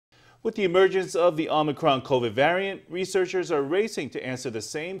With the emergence of the Omicron COVID variant, researchers are racing to answer the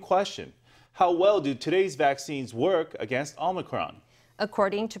same question. How well do today's vaccines work against Omicron?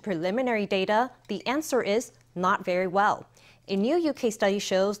 According to preliminary data, the answer is not very well. A new UK study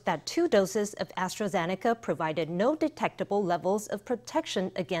shows that 2 doses of AstraZeneca provided no detectable levels of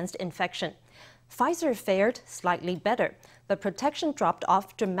protection against infection. Pfizer fared slightly better, but protection dropped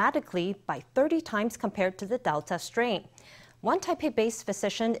off dramatically by 30 times compared to the Delta strain. One Taipei-based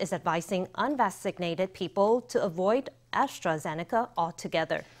physician is advising unvaccinated people to avoid AstraZeneca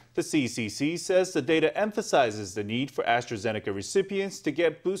altogether. The CECC says the data emphasizes the need for AstraZeneca recipients to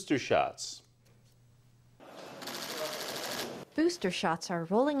get booster shots. Booster shots are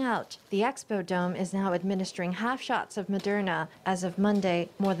rolling out. The Expo Dome is now administering half shots of Moderna. As of Monday,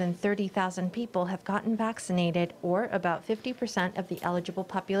 more than 30,000 people have gotten vaccinated, or about 50% of the eligible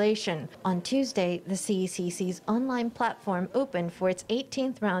population. On Tuesday, the CECC's online platform opened for its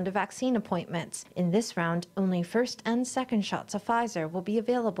 18th round of vaccine appointments. In this round, only first and second shots of Pfizer will be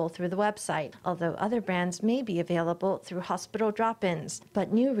available through the website, although other brands may be available through hospital drop-ins.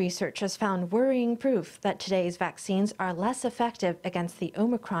 But new research has found worrying proof that today's vaccines are less effective against the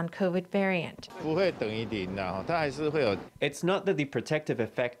Omicron COVID variant. It's not that the protective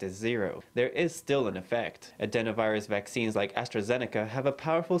effect is zero. There is still an effect. Adenovirus vaccines like AstraZeneca have a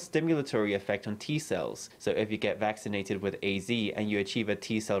powerful stimulatory effect on T cells. So if you get vaccinated with AZ and you achieve a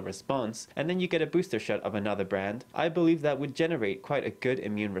T cell response, and then you get a booster shot of another brand, I believe that would generate quite a good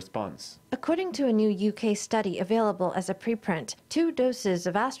immune response. According to a new UK study available as a preprint, 2 doses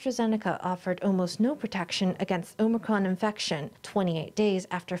of AstraZeneca offered almost no protection against Omicron infection. 28 days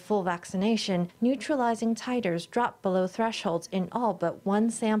after full vaccination, neutralizing titers dropped below thresholds in all but 1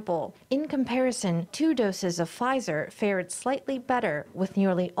 sample. In comparison, 2 doses of Pfizer fared slightly better, with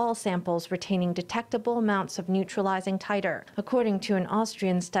nearly all samples retaining detectable amounts of neutralizing titer. According to an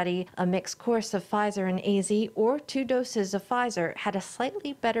Austrian study, a mixed course of Pfizer and AZ or 2 doses of Pfizer had a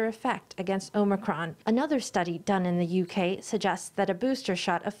slightly better effect against Omicron. Another study done in the UK suggests that a booster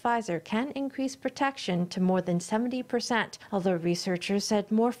shot of Pfizer can increase protection to more than 70%, although researchers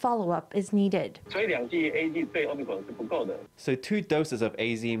said more follow-up is needed. So 2 doses of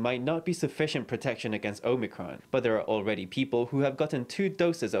AZ might not be sufficient protection against Omicron, but there are already people who have gotten 2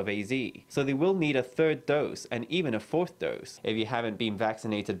 doses of AZ, so they will need a 3rd dose and even a 4th dose. If you haven't been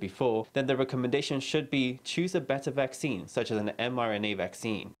vaccinated before, then the recommendation should be choose a better vaccine, such as an mRNA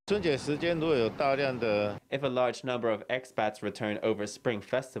vaccine. If a large number of expats return over Spring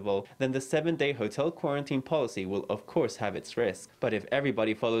Festival, then the 7-day hotel quarantine policy will of course have its risk. But if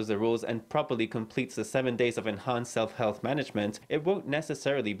everybody follows the rules and properly completes the 7 days of enhanced self-health management, it won't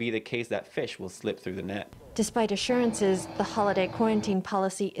necessarily be the case that fish will slip through the net. Despite assurances, the holiday quarantine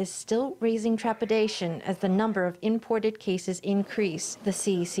policy is still raising trepidation as the number of imported cases increase. The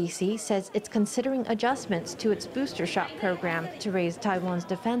CECC says it's considering adjustments to its booster shot program to raise Taiwan's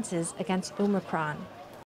defenses against Omicron.